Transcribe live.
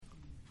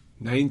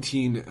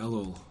19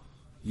 Elul,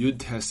 Yud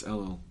Tes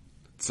Elul,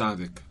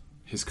 Tzadik,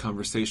 His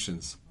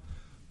Conversations,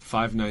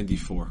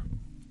 594.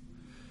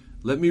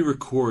 Let me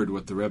record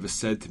what the Rebbe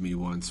said to me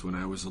once when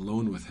I was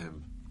alone with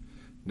him,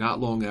 not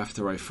long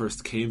after I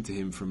first came to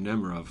him from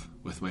Nemirov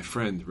with my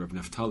friend Reb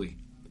Naftali.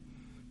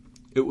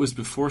 It was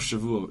before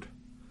Shavuot.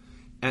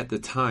 At the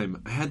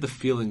time, I had the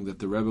feeling that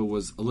the Rebbe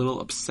was a little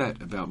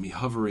upset about me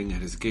hovering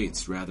at his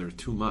gates rather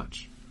too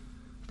much.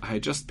 I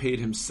had just paid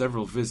him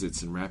several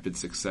visits in rapid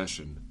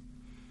succession.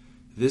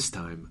 This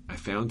time, I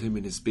found him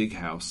in his big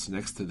house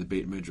next to the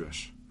Beit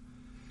Midrash.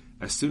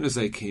 As soon as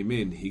I came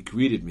in, he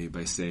greeted me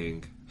by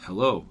saying,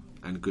 "Hello,"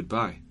 and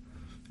 "Goodbye,"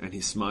 and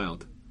he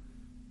smiled.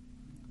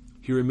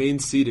 He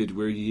remained seated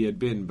where he had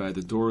been by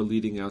the door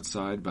leading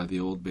outside by the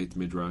old Beit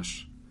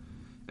Midrash,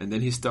 and then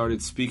he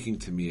started speaking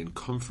to me and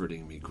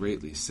comforting me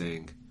greatly,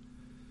 saying,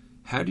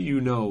 "How do you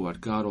know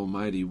what God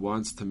Almighty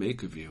wants to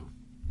make of you?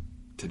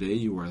 Today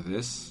you are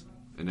this,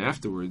 and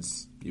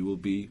afterwards you will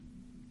be.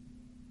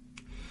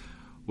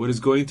 What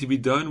is going to be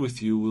done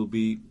with you will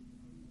be ...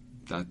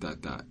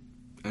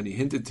 And he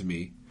hinted to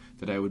me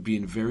that I would be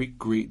in very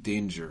great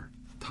danger,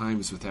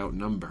 times without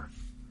number.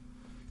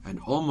 And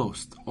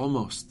almost,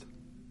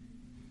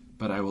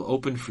 but I will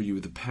open for you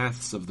the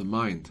paths of the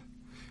mind,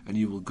 and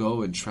you will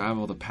go and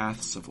travel the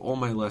paths of all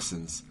my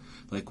lessons,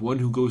 like one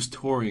who goes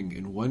touring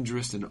in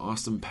wondrous and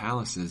awesome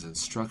palaces and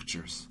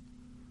structures."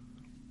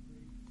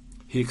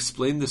 He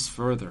explained this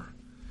further,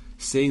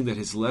 saying that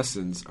his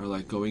lessons are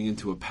like going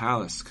into a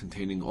palace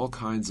containing all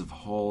kinds of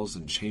halls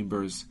and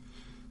chambers,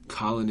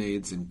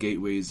 colonnades and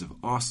gateways of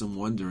awesome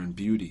wonder and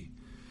beauty,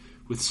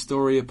 with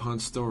story upon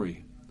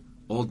story,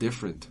 all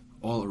different,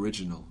 all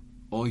original,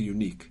 all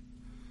unique.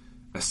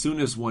 As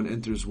soon as one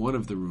enters one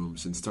of the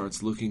rooms and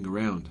starts looking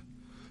around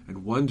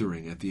and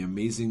wondering at the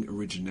amazing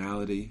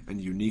originality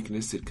and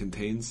uniqueness it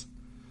contains,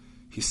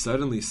 he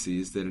suddenly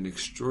sees that an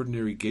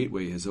extraordinary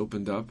gateway has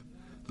opened up,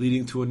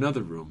 leading to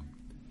another room,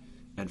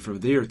 and from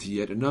there to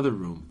yet another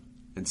room,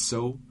 and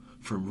so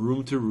from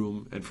room to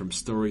room and from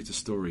story to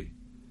story.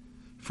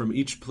 From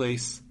each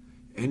place,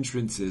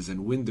 entrances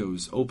and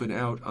windows open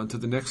out onto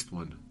the next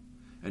one,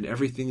 and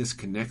everything is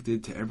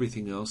connected to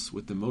everything else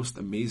with the most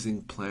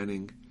amazing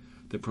planning,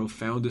 the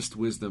profoundest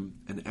wisdom,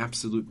 and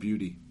absolute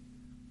beauty.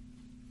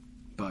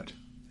 But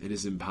it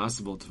is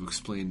impossible to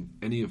explain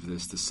any of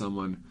this to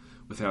someone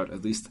without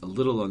at least a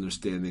little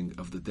understanding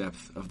of the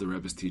depth of the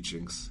Rebbe's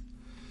teachings.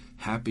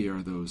 Happy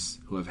are those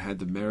who have had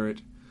the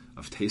merit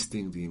of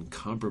tasting the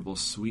incomparable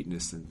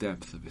sweetness and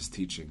depth of his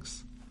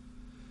teachings.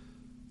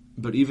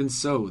 But even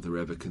so, the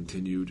Rebbe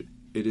continued,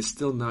 it is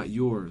still not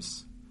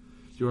yours.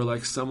 You are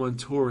like someone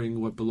touring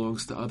what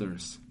belongs to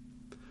others.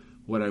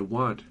 What I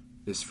want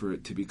is for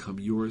it to become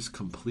yours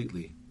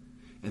completely,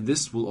 and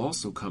this will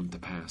also come to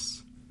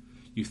pass.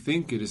 You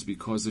think it is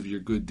because of your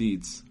good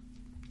deeds.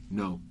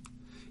 No,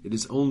 it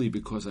is only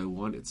because I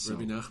want it so.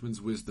 Rabbi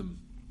Nachman's wisdom,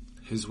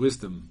 his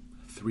wisdom,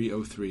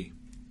 303.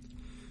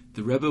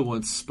 The Rebbe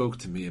once spoke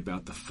to me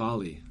about the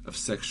folly of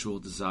sexual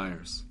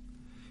desires.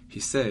 He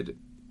said,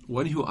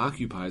 "One who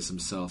occupies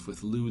himself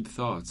with lewd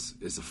thoughts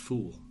is a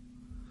fool.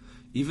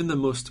 Even the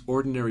most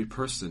ordinary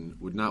person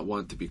would not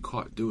want to be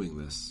caught doing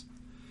this.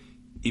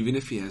 Even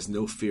if he has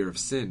no fear of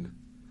sin,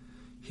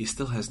 he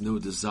still has no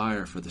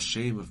desire for the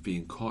shame of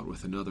being caught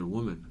with another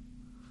woman.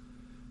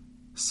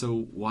 So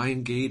why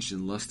engage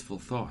in lustful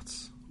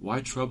thoughts?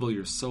 Why trouble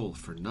your soul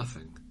for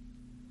nothing?"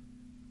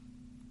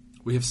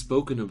 We have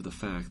spoken of the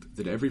fact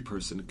that every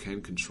person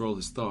can control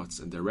his thoughts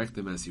and direct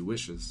them as he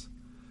wishes.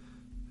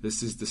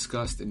 This is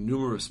discussed in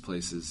numerous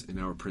places in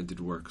our printed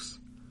works.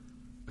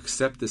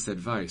 Accept this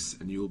advice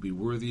and you will be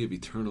worthy of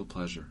eternal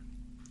pleasure.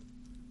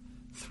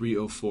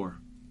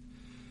 304.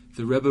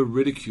 The Rebbe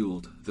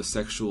ridiculed the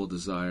sexual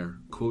desire,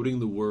 quoting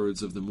the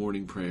words of the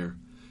morning prayer,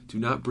 "Do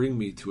not bring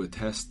me to a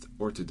test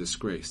or to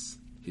disgrace."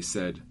 He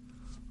said,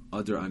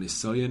 "Adar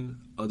anisoyin,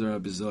 adar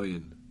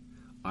abizoyin,"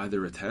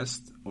 either a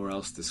test or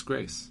else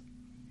disgrace.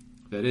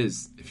 That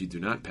is, if you do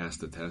not pass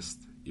the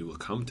test, you will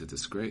come to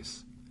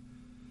disgrace.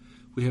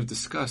 We have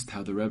discussed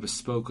how the Rebbe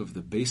spoke of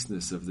the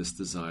baseness of this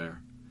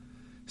desire,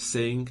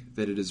 saying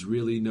that it is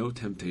really no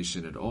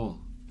temptation at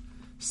all.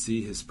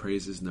 See his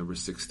praises number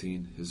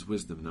 16, his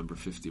wisdom number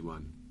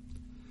 51.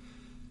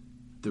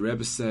 The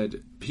Rebbe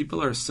said,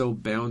 people are so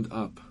bound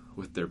up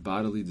with their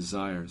bodily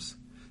desires,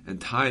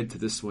 and tied to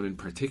this one in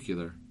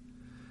particular,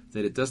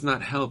 that it does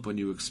not help when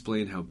you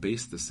explain how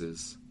base this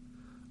is.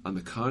 On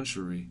the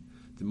contrary,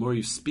 the more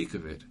you speak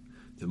of it,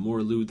 the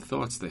more lewd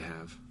thoughts they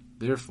have.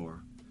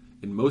 Therefore,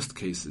 in most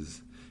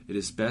cases, it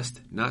is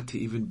best not to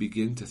even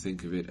begin to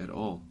think of it at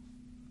all.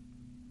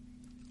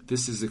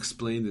 This is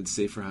explained in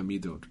Sefer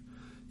Hamidot.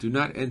 Do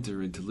not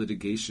enter into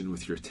litigation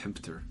with your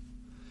tempter.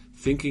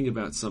 Thinking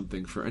about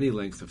something for any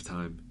length of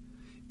time,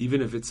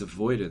 even if its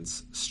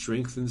avoidance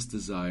strengthens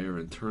desire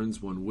and turns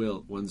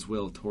one's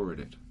will toward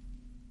it.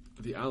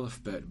 The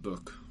Aleph-Bet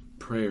book,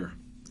 Prayer,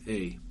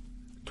 A.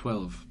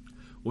 12.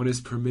 One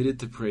is permitted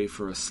to pray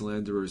for a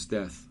slanderer's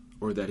death,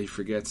 or that he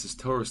forgets his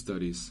Torah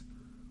studies,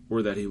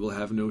 or that he will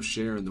have no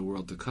share in the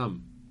world to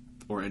come,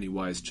 or any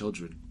wise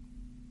children.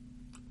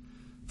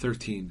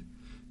 13.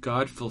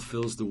 God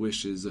fulfills the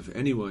wishes of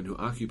anyone who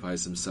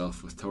occupies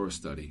himself with Torah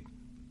study.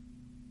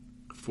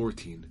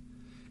 14.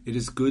 It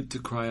is good to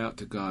cry out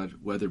to God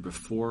whether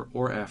before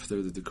or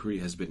after the decree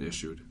has been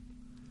issued.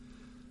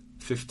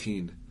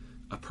 15.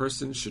 A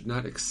person should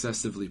not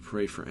excessively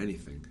pray for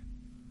anything.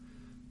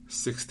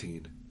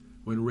 16.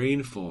 When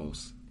rain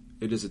falls,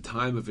 it is a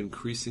time of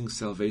increasing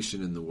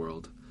salvation in the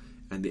world,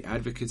 and the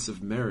advocates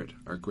of merit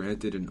are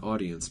granted an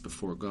audience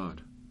before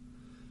God.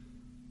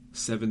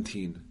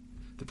 17.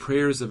 The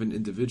prayers of an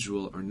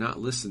individual are not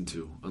listened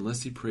to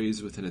unless he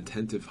prays with an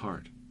attentive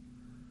heart,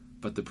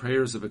 but the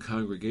prayers of a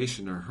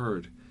congregation are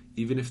heard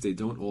even if they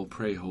don't all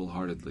pray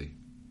wholeheartedly.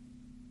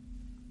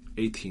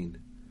 18.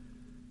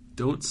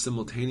 Don't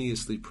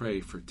simultaneously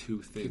pray for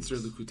two things.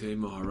 Kitzur Likutei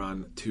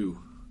Moharan 2.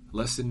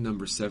 Lesson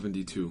number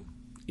 72.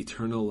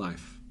 Eternal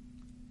Life.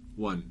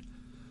 1.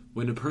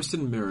 When a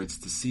person merits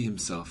to see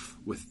himself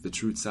with the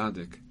true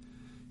tzaddik,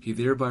 he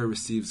thereby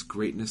receives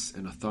greatness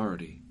and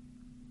authority.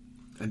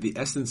 And the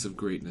essence of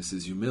greatness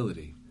is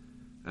humility.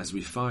 As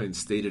we find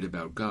stated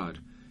about God,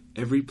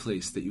 every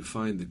place that you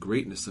find the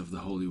greatness of the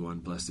Holy One,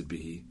 blessed be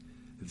He,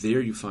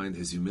 there you find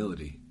His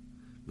humility.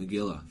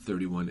 Megillah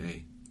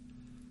 31a.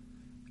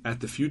 At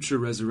the future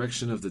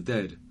resurrection of the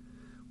dead,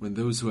 when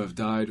those who have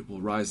died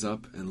will rise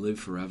up and live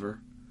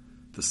forever,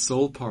 the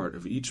sole part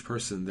of each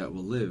person that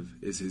will live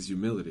is his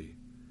humility.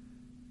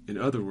 In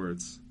other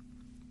words,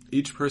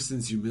 each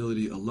person's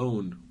humility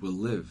alone will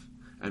live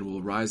and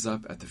will rise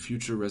up at the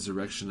future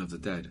resurrection of the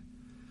dead.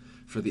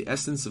 For the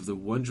essence of the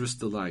wondrous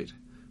delight,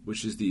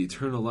 which is the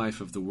eternal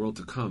life of the world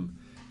to come,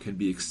 can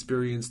be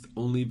experienced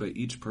only by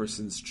each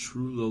person's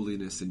true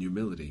lowliness and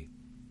humility.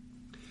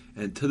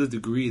 And to the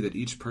degree that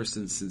each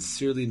person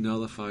sincerely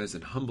nullifies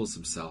and humbles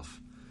himself,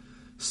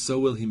 so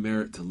will he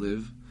merit to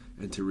live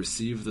and to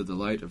receive the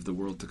delight of the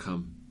world to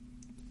come.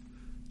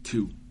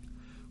 2.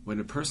 When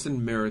a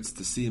person merits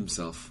to see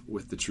himself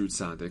with the true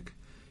tzaddik,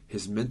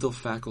 his mental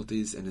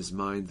faculties and his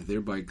mind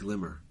thereby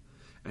glimmer,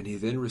 and he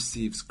then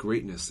receives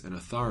greatness and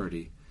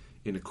authority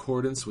in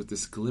accordance with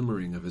this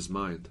glimmering of his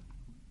mind.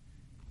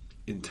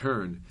 In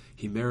turn,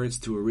 he merits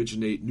to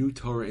originate new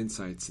Torah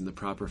insights in the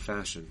proper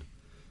fashion,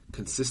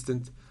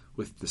 consistent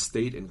with the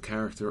state and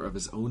character of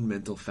his own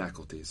mental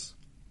faculties.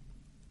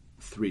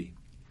 3.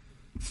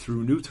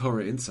 Through new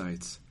Torah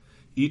insights,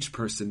 each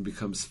person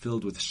becomes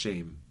filled with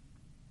shame.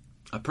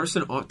 A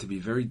person ought to be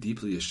very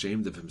deeply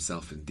ashamed of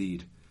himself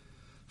indeed,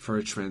 for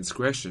a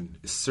transgression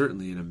is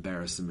certainly an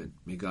embarrassment,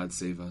 may God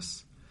save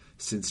us,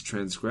 since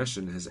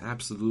transgression has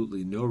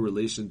absolutely no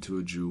relation to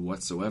a Jew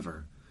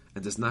whatsoever,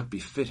 and does not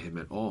befit him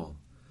at all.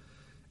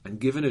 And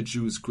given a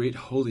Jew's great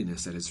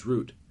holiness at his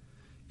root,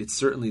 it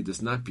certainly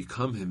does not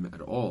become him at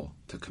all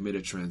to commit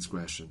a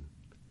transgression.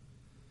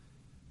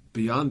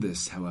 Beyond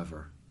this,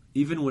 however,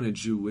 even when a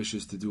Jew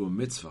wishes to do a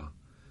mitzvah,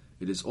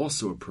 it is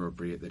also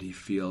appropriate that he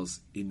feels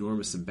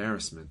enormous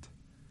embarrassment.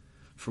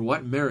 For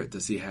what merit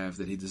does he have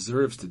that he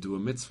deserves to do a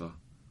mitzvah?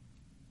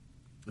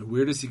 And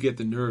where does he get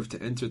the nerve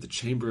to enter the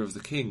chamber of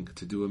the king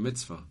to do a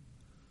mitzvah?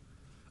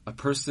 A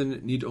person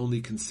need only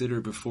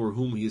consider before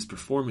whom he is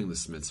performing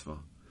this mitzvah,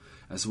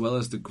 as well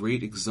as the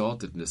great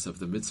exaltedness of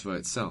the mitzvah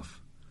itself,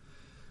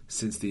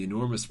 since the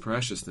enormous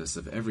preciousness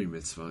of every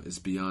mitzvah is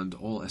beyond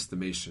all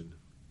estimation.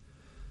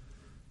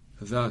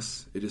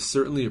 Thus, it is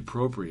certainly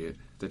appropriate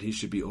that he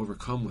should be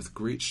overcome with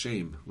great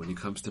shame when he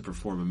comes to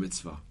perform a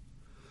mitzvah.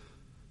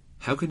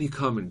 How can he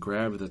come and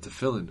grab the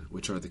tefillin,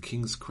 which are the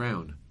king's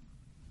crown,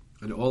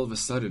 and all of a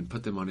sudden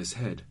put them on his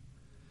head?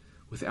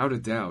 Without a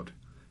doubt,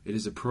 it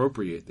is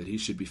appropriate that he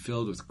should be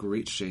filled with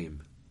great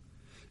shame.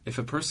 If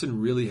a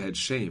person really had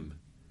shame,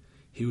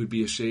 he would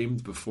be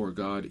ashamed before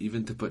God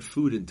even to put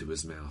food into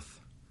his mouth.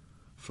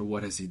 For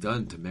what has he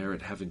done to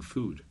merit having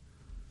food?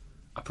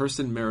 A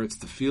person merits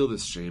to feel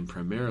this shame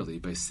primarily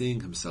by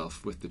seeing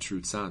himself with the true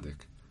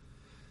tzaddik,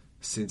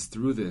 since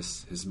through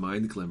this his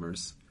mind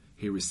glimmers,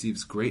 he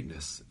receives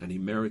greatness, and he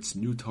merits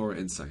new Torah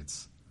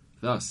insights.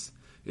 Thus,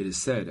 it is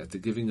said at the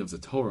giving of the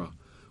Torah,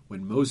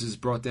 when Moses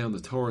brought down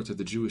the Torah to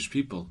the Jewish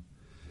people,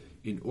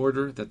 in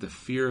order that the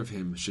fear of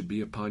him should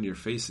be upon your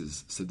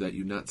faces, so that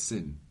you not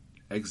sin.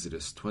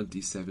 Exodus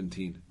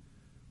 20:17.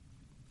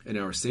 And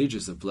our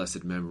sages of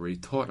blessed memory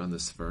taught on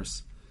this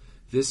verse,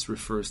 this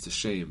refers to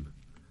shame.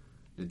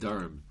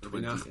 Nedarim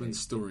 20.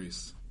 Nachman's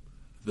stories.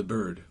 The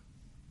bird.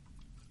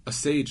 A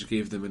sage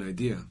gave them an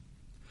idea.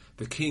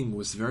 The king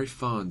was very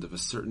fond of a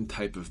certain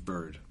type of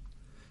bird.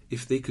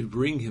 If they could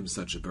bring him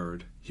such a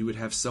bird, he would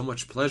have so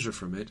much pleasure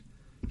from it,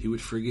 he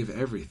would forgive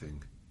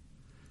everything.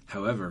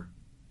 However,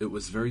 it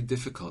was very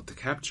difficult to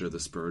capture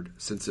this bird,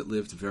 since it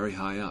lived very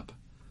high up.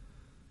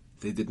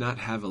 They did not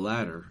have a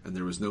ladder, and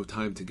there was no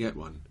time to get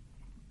one.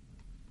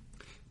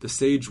 The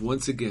sage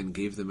once again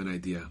gave them an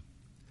idea.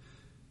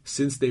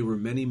 Since they were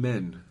many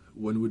men,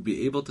 one would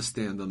be able to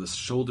stand on the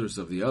shoulders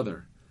of the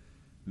other,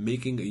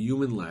 making a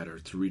human ladder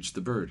to reach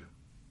the bird.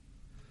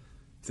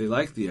 They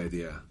liked the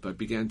idea, but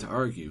began to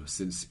argue,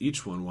 since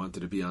each one wanted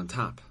to be on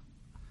top.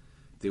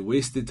 They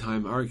wasted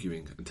time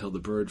arguing until the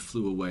bird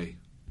flew away.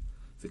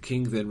 The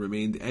king then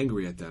remained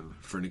angry at them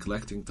for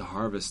neglecting to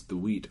harvest the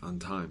wheat on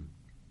time.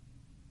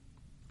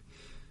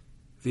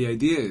 The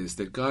idea is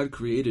that God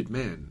created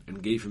man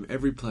and gave him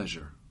every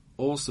pleasure,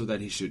 also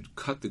that he should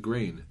cut the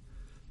grain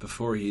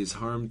before he is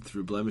harmed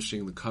through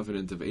blemishing the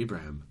covenant of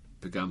Abraham,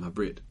 Pegam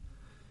Habrit.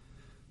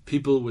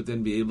 People would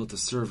then be able to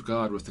serve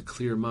God with a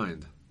clear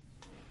mind.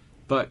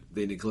 But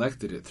they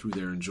neglected it through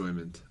their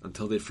enjoyment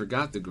until they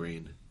forgot the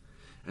grain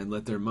and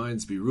let their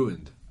minds be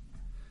ruined.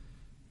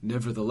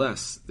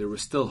 Nevertheless, there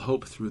was still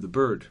hope through the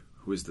bird,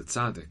 who is the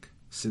tzaddik,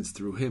 since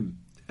through him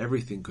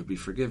everything could be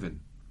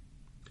forgiven.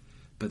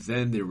 But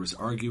then there was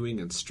arguing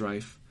and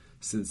strife,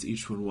 since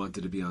each one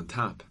wanted to be on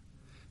top.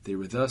 They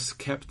were thus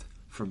kept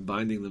from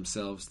binding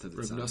themselves to the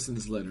tzaddik. Reb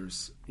Noson's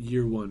Letters,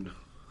 Year 1,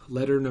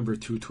 Letter number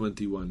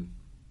 221.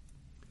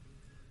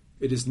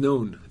 It is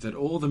known that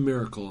all the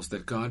miracles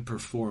that God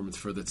performed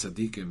for the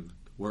tzaddikim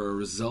were a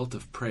result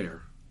of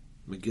prayer.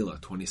 Megillah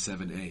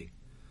 27a.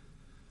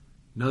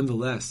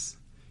 Nonetheless,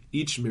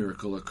 each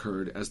miracle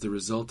occurred as the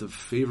result of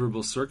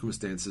favorable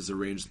circumstances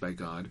arranged by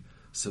God,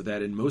 so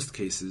that in most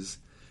cases,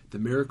 the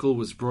miracle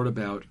was brought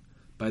about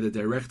by the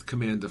direct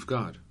command of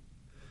God.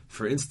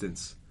 For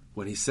instance,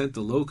 when he sent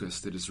the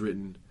locust, it is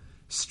written,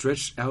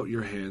 "Stretch out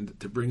your hand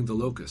to bring the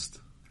locust."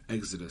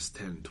 Exodus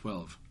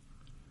 10:12.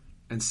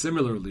 And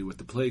similarly with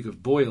the plague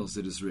of boils,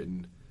 it is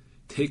written,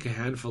 "Take a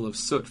handful of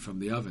soot from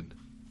the oven."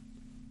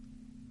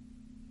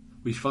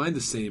 We find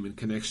the same in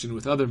connection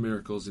with other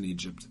miracles in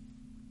Egypt.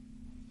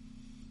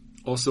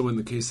 Also in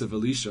the case of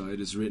Elisha,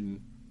 it is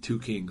written, 2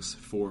 Kings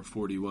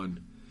 4:41,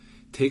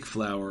 "Take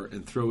flour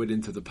and throw it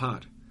into the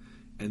pot,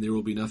 and there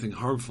will be nothing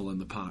harmful in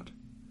the pot."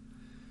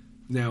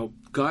 Now,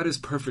 God is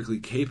perfectly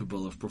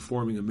capable of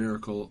performing a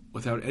miracle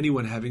without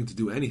anyone having to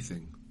do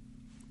anything.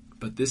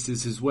 But this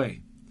is his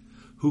way.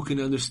 Who can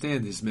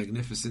understand his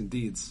magnificent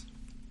deeds?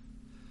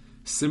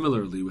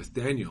 Similarly with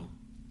Daniel,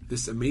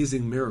 this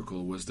amazing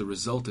miracle was the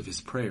result of his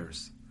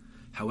prayers.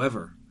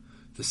 However,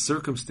 the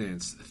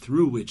circumstance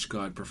through which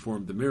God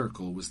performed the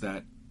miracle was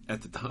that,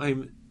 at the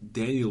time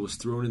Daniel was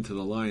thrown into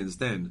the lion's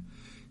den,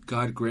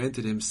 God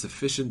granted him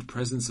sufficient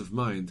presence of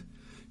mind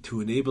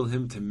to enable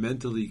him to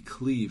mentally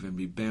cleave and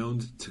be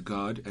bound to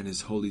God and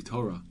his holy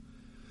Torah,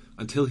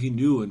 until he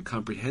knew and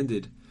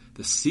comprehended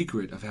the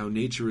secret of how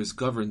nature is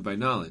governed by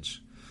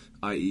knowledge,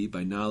 i.e.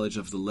 by knowledge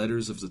of the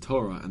letters of the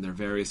Torah and their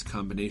various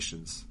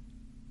combinations.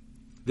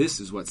 This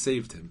is what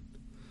saved him.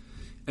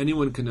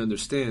 Anyone can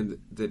understand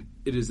that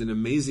it is an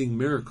amazing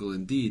miracle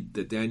indeed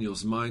that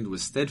Daniel's mind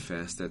was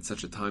steadfast at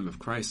such a time of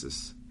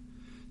crisis.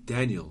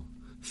 Daniel,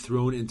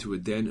 thrown into a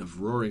den of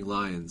roaring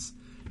lions,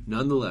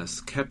 nonetheless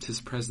kept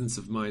his presence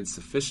of mind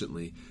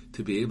sufficiently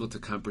to be able to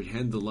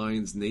comprehend the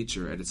lion's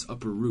nature at its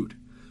upper root,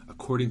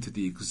 according to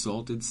the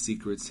exalted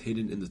secrets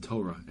hidden in the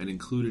Torah and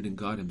included in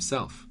God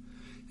himself,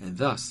 and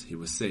thus he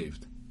was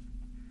saved.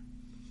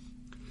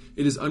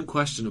 It is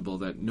unquestionable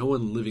that no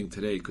one living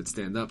today could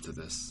stand up to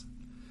this.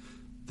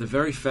 The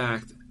very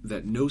fact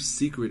that no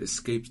secret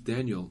escaped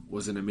Daniel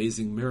was an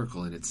amazing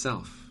miracle in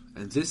itself,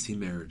 and this he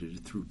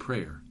merited through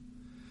prayer.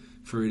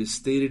 For it is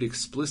stated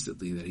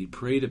explicitly that he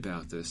prayed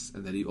about this,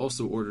 and that he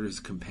also ordered his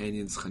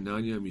companions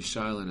Hananiah,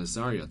 Mishael, and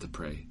Azariah to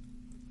pray.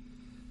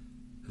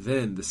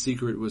 Then the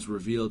secret was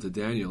revealed to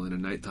Daniel in a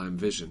nighttime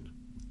vision.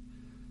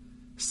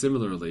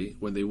 Similarly,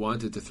 when they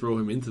wanted to throw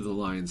him into the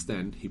lion's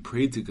den, he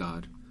prayed to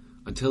God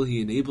until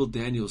he enabled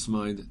Daniel's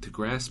mind to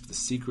grasp the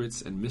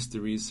secrets and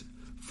mysteries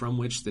from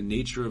which the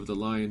nature of the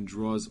lion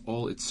draws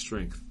all its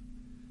strength.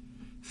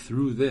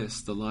 Through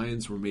this, the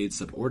lions were made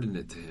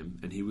subordinate to him,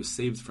 and he was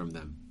saved from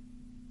them.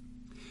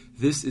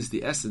 This is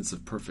the essence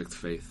of perfect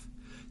faith,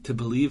 to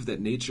believe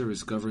that nature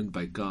is governed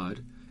by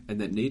God,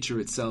 and that nature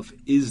itself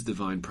is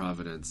divine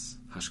providence,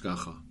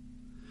 hashgacha.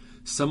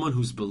 Someone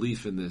whose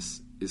belief in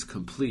this is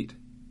complete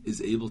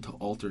is able to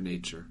alter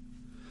nature,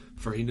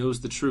 for he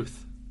knows the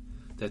truth,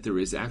 that there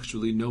is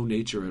actually no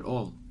nature at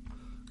all.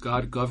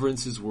 God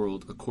governs his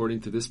world according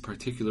to this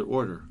particular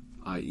order,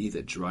 i.e.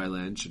 that dry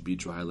land should be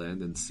dry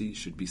land and sea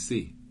should be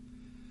sea.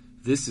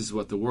 This is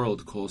what the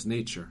world calls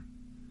nature.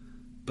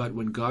 But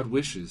when God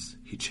wishes,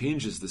 he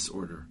changes this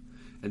order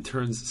and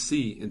turns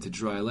sea into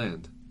dry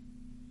land.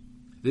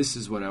 This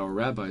is what our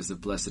rabbis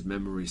of blessed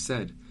memory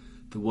said: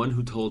 the one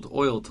who told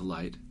oil to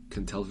light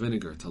can tell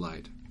vinegar to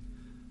light.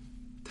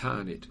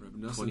 Ta'anit,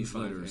 25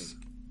 letters,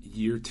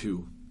 Year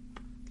 2,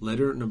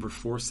 Letter number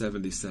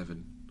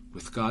 477.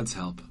 With God's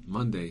help,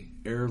 Monday,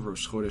 Erev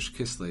Rosh Chodesh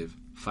Kislev,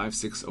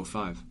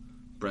 5605,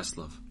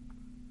 Breslov.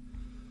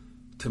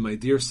 To my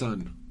dear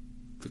son,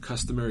 the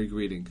customary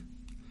greeting.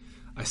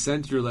 I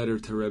sent your letter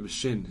to Reb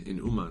Shin in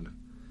Uman,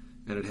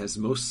 and it has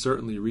most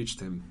certainly reached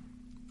him.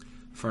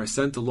 For I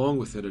sent along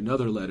with it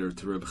another letter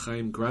to Reb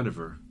Chaim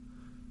Granover,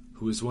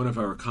 who is one of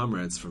our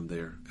comrades from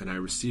there, and I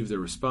received a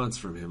response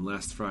from him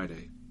last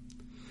Friday.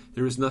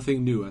 There is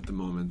nothing new at the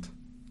moment.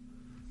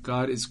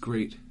 God is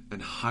great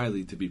and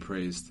highly to be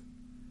praised.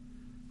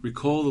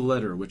 Recall the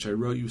letter which I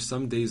wrote you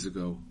some days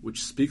ago,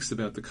 which speaks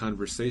about the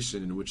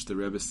conversation in which the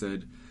Rebbe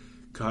said,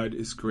 God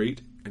is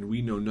great and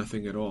we know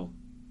nothing at all.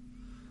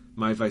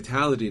 My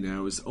vitality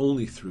now is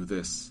only through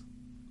this.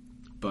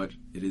 but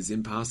it is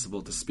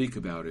impossible to speak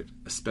about it,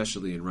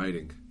 especially in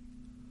writing.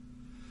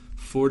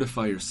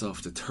 Fortify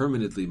yourself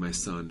determinedly, my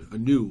son,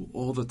 anew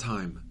all the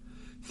time.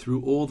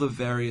 Through all the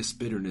various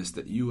bitterness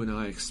that you and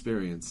I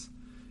experience,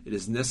 it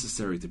is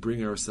necessary to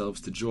bring ourselves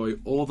to joy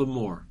all the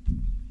more,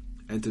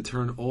 and to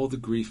turn all the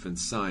grief and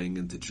sighing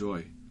into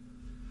joy.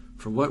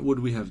 For what would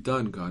we have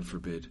done, God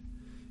forbid,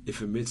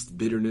 if amidst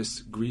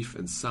bitterness, grief,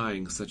 and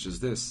sighing such as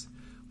this,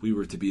 we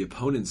were to be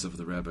opponents of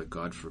the Rebbe?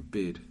 God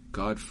forbid,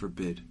 God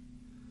forbid.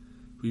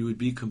 We would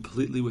be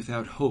completely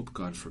without hope,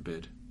 God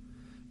forbid.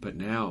 But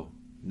now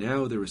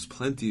there is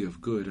plenty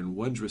of good and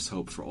wondrous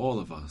hope for all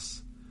of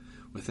us.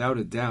 Without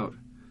a doubt,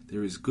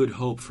 there is good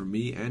hope for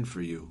me and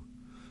for you.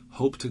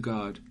 Hope to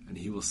God, and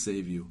He will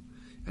save you.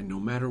 And no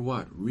matter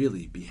what,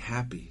 really, be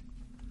happy.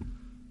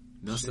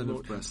 Nasan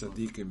of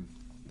Brasadikim,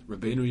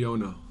 Rabbeinu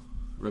Yonah,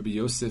 Rabbi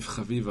Yosef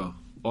Chaviva,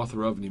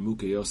 author of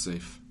Nimuke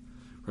Yosef,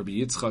 Rabbi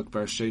Yitzchak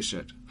Bar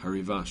Sheshet,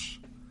 Harivash,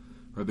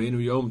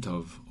 Rabbeinu Yom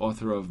Tov,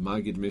 author of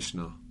Magid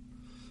Mishnah,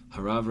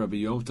 Harav Rabbi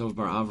Yom Tov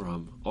Bar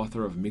Avraham,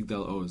 author of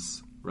Migdal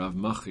Oz, Rav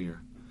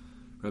Machir,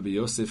 Rabbi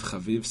Yosef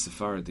Chaviv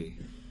Sephardi,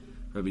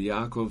 Rabbi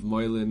Yaakov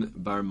Moilin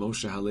Bar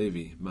Moshe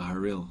Halevi,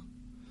 Maharil,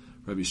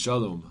 Rabbi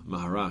Shalom,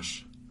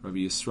 Maharash, Rabbi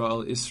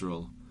Yisrael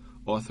Israel,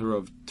 author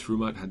of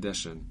Trumat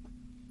Hadeshen.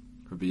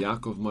 Rabbi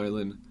Yaakov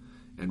Moilin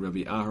and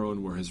Rabbi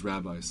Aharon were his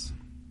rabbis.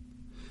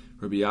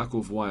 Rabbi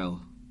Yaakov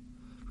Weil,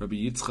 Rabbi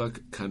Yitzchak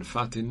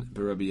Kanfatin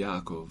Rabbi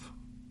Yaakov,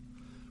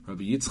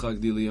 Rabbi Yitzchak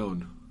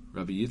Dilion,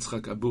 Rabbi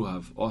Yitzchak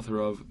Abuhav, author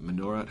of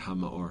Menorat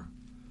HaMaor,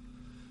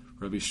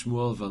 Rabbi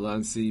Shmuel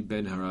Valansi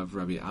Ben Harav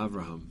Rabbi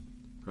Avraham,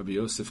 Rabbi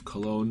Yosef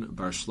Kolon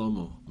Bar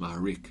Shlomo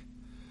Maharik,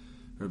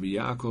 Rabbi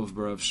Yaakov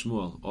Barav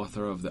Shmuel,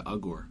 author of the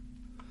Agur,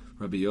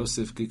 Rabbi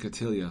Yosef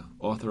Gikatilia,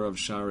 author of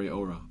Shari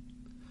Ora,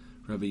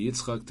 Rabbi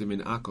Yitzchak de Min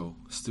Akko,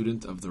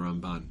 student of the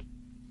Ramban,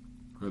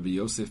 Rabbi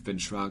Yosef ben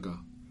Shraga,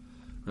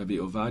 Rabbi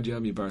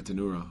Ovadia mi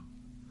Bartanura,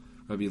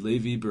 Rabbi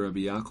Levi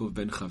Rabbi Yaakov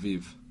ben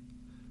Chaviv,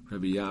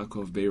 Rabbi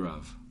Yaakov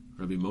Beirav,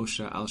 Rabbi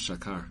Moshe al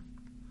Shakar,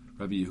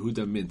 Rabbi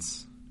Yehuda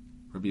Mintz,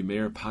 Rabbi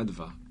Meir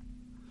Padva,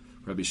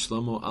 Rabbi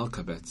Shlomo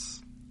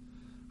Alkabetz,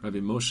 Rabbi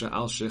Moshe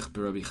Alshech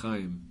Rabbi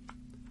Chaim,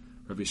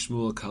 Rabbi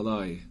Shmuel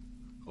Kalai,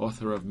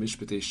 author of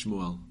Mishpatei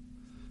Shmuel,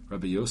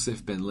 Rabbi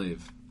Yosef ben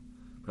Lev,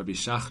 Rabbi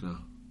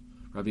Shachna,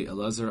 Rabbi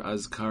Elazar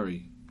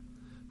Azkari,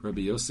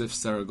 Rabbi Yosef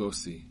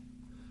Saragosi,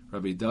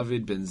 Rabbi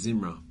David ben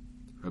Zimra,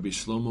 Rabbi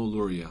Shlomo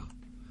Luria,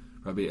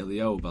 Rabbi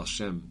Eliyahu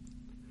Balshem,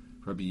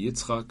 Rabbi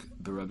Yitzchak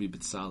Rabbi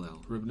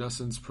B'Tzalel. Reb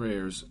Nassan's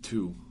Prayers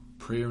 2,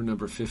 prayer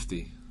number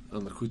 50,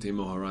 on Lakutei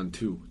Moharan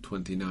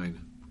 2:29.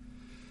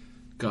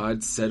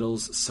 God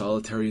settles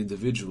solitary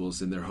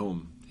individuals in their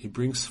home. He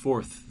brings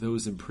forth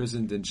those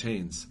imprisoned in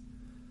chains,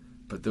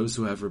 but those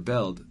who have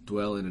rebelled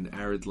dwell in an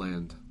arid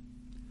land.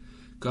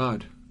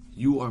 God,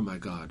 you are my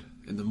God.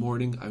 In the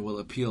morning I will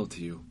appeal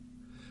to you.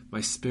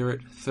 My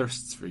spirit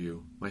thirsts for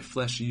you. My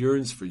flesh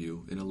yearns for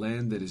you in a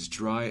land that is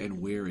dry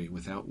and weary,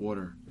 without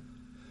water.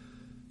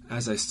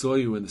 As I saw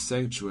you in the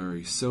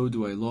sanctuary, so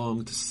do I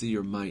long to see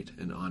your might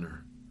and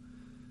honor.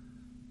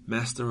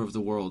 Master of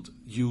the world,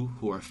 you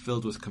who are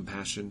filled with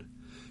compassion,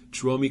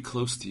 draw me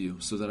close to you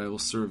so that I will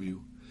serve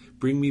you.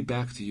 Bring me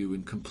back to you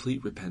in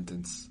complete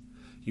repentance.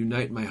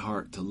 Unite my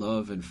heart to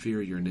love and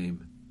fear your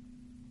name.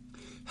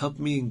 Help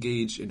me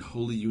engage in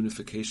holy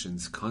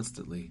unifications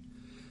constantly.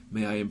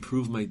 May I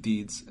improve my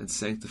deeds and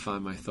sanctify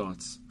my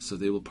thoughts, so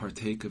they will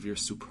partake of your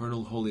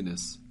supernal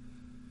holiness,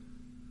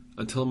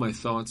 until my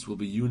thoughts will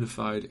be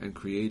unified and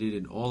created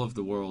in all of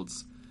the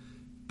worlds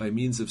by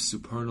means of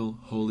supernal,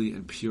 holy,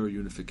 and pure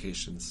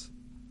unifications.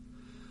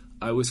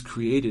 I was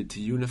created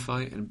to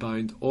unify and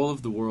bind all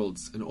of the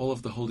worlds and all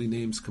of the holy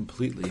names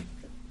completely,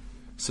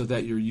 so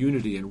that your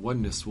unity and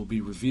oneness will be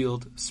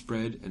revealed,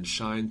 spread, and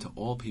shine to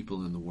all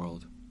people in the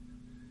world.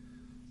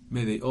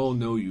 May they all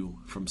know you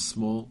from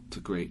small to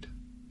great,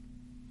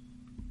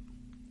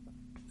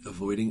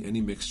 avoiding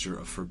any mixture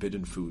of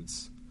forbidden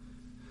foods.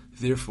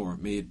 Therefore,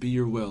 may it be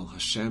your will,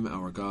 Hashem,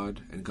 our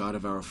God and God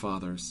of our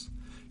fathers,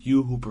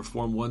 you who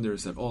perform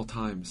wonders at all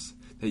times,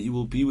 that you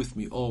will be with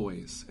me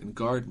always and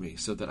guard me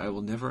so that I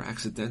will never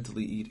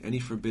accidentally eat any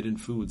forbidden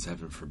foods,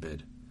 heaven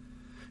forbid,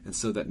 and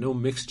so that no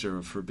mixture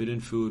of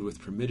forbidden food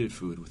with permitted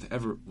food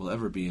will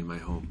ever be in my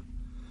home.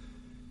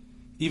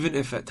 Even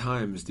if at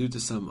times, due to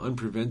some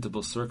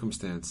unpreventable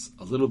circumstance,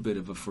 a little bit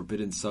of a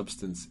forbidden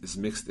substance is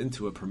mixed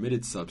into a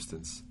permitted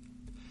substance,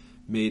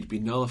 may it be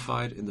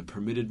nullified in the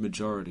permitted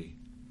majority,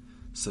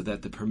 so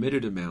that the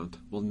permitted amount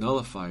will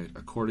nullify it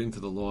according to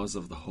the laws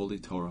of the Holy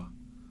Torah.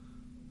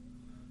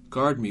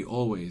 Guard me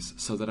always,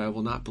 so that I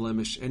will not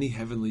blemish any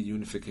heavenly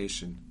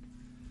unification.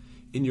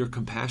 In your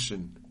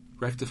compassion,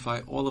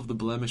 rectify all of the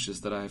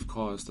blemishes that I have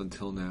caused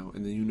until now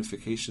in the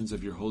unifications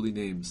of your holy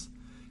names,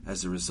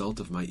 as a result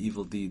of my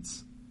evil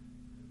deeds.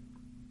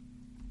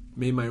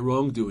 May my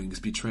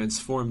wrongdoings be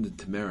transformed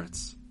into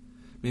merits.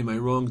 May my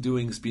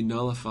wrongdoings be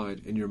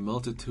nullified in your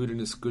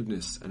multitudinous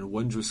goodness and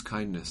wondrous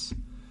kindness,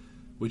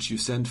 which you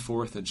send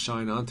forth and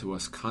shine onto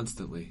us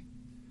constantly.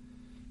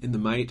 In the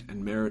might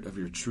and merit of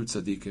your true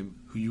tzaddikim,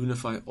 who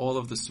unify all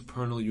of the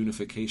supernal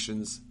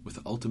unifications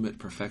with ultimate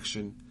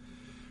perfection,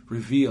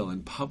 reveal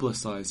and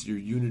publicize your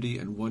unity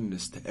and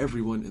oneness to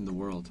everyone in the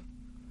world.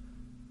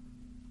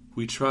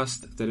 We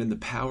trust that in the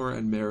power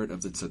and merit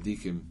of the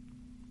tzaddikim,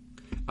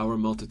 our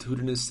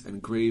multitudinous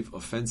and grave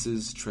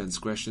offenses,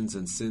 transgressions,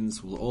 and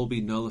sins will all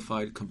be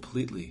nullified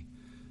completely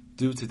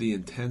due to the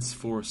intense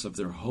force of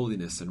their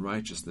holiness and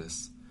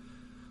righteousness,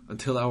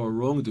 until our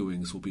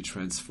wrongdoings will be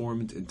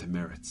transformed into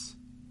merits.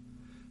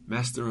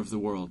 Master of the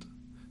world,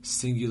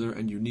 singular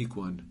and unique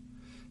one,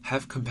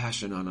 have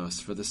compassion on us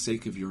for the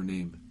sake of your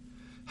name.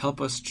 Help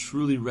us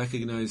truly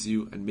recognize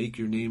you and make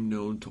your name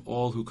known to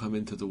all who come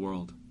into the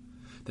world.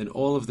 Then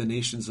all of the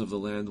nations of the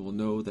land will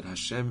know that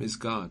Hashem is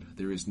God,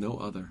 there is no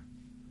other.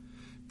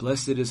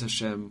 Blessed is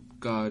Hashem,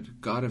 God,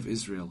 God of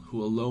Israel,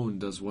 who alone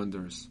does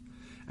wonders.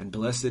 And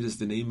blessed is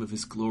the name of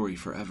his glory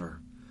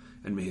forever.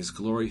 And may his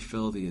glory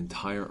fill the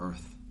entire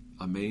earth.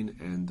 Amen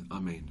and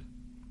Amen.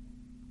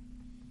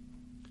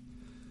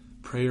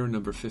 Prayer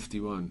number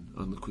 51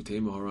 on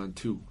Likutei Moharan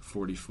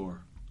 2:44.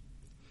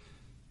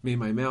 May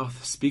my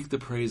mouth speak the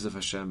praise of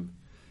Hashem,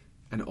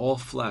 and all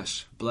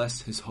flesh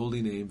bless his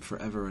holy name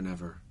forever and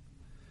ever.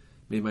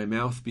 May my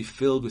mouth be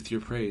filled with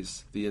your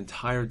praise, the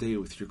entire day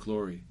with your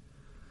glory.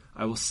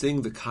 I will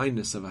sing the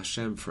kindness of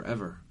Hashem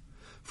forever.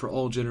 For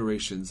all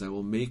generations I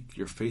will make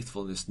your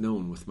faithfulness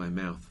known with my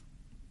mouth.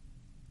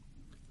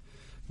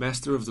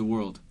 Master of the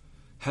world,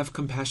 have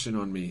compassion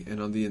on me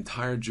and on the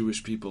entire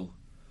Jewish people.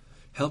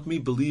 Help me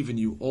believe in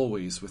you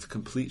always with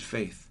complete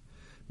faith.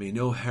 May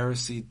no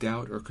heresy,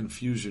 doubt, or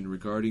confusion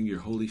regarding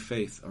your holy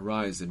faith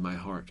arise in my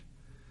heart.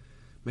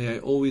 May I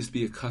always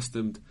be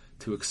accustomed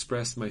to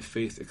express my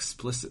faith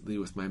explicitly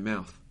with my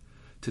mouth,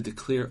 to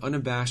declare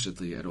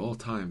unabashedly at all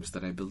times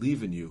that I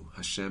believe in you,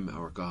 Hashem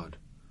our God.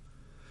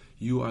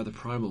 You are the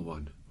primal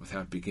one,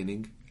 without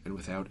beginning and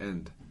without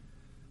end.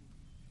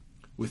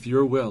 With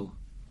your will,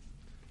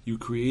 you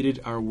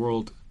created our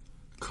world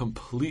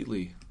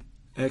completely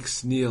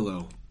ex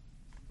nihilo,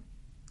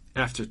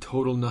 after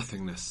total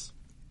nothingness.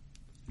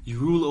 You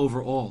rule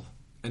over all,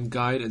 and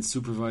guide and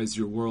supervise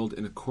your world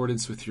in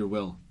accordance with your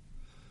will.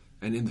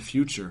 And in the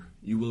future,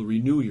 you will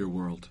renew your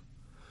world.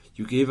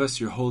 You gave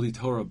us your holy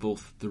Torah,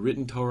 both the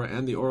written Torah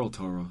and the oral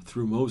Torah,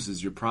 through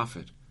Moses, your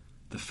prophet,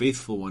 the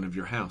faithful one of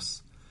your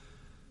house.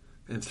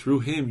 And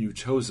through him you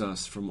chose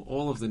us from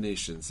all of the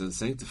nations and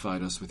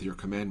sanctified us with your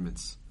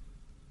commandments.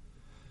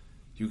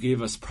 You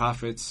gave us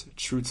prophets,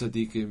 true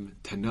tzaddikim,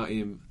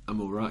 tanaim,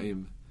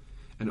 amoraim,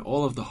 and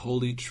all of the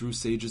holy, true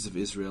sages of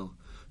Israel,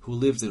 who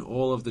lived in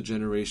all of the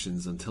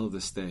generations until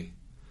this day.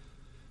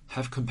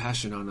 Have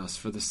compassion on us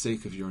for the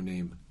sake of your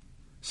name.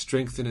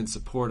 Strengthen and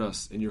support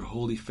us in your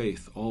holy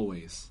faith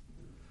always.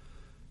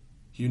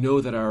 You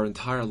know that our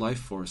entire life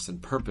force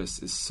and purpose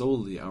is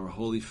solely our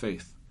holy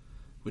faith,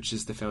 which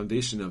is the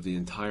foundation of the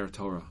entire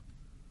Torah.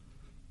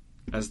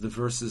 As the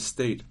verses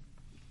state,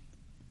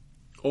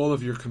 all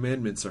of your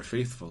commandments are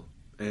faithful,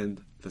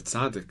 and the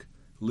tzaddik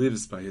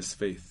lives by his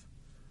faith.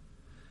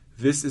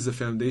 This is the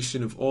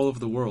foundation of all of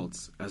the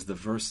worlds, as the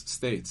verse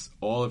states,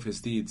 all of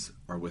his deeds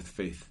are with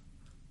faith.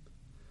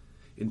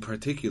 In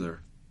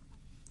particular,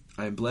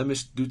 I am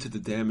blemished due to the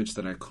damage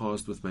that I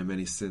caused with my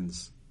many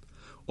sins.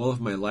 All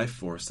of my life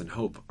force and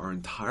hope are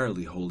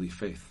entirely holy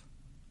faith.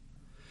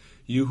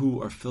 You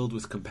who are filled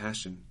with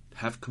compassion,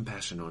 have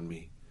compassion on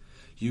me.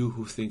 You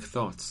who think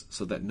thoughts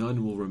so that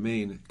none will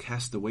remain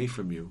cast away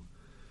from you,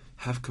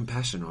 have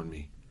compassion on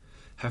me.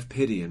 Have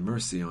pity and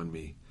mercy on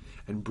me,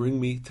 and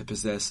bring me to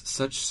possess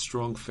such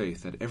strong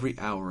faith at every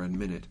hour and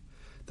minute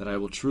that I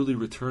will truly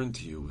return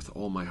to you with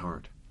all my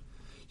heart.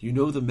 You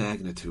know the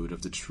magnitude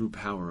of the true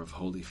power of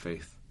holy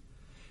faith.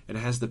 It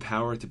has the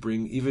power to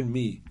bring even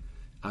me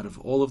out of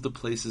all of the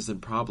places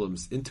and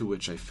problems into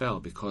which I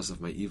fell because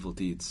of my evil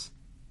deeds.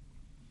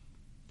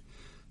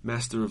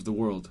 Master of the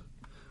world,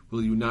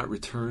 will you not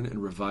return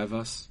and revive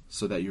us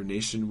so that your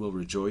nation will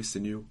rejoice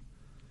in you?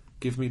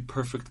 Give me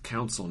perfect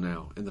counsel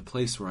now in the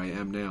place where I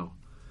am now,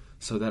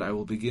 so that I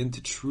will begin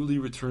to truly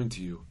return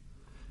to you,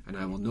 and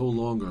I will no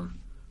longer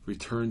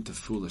return to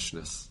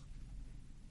foolishness.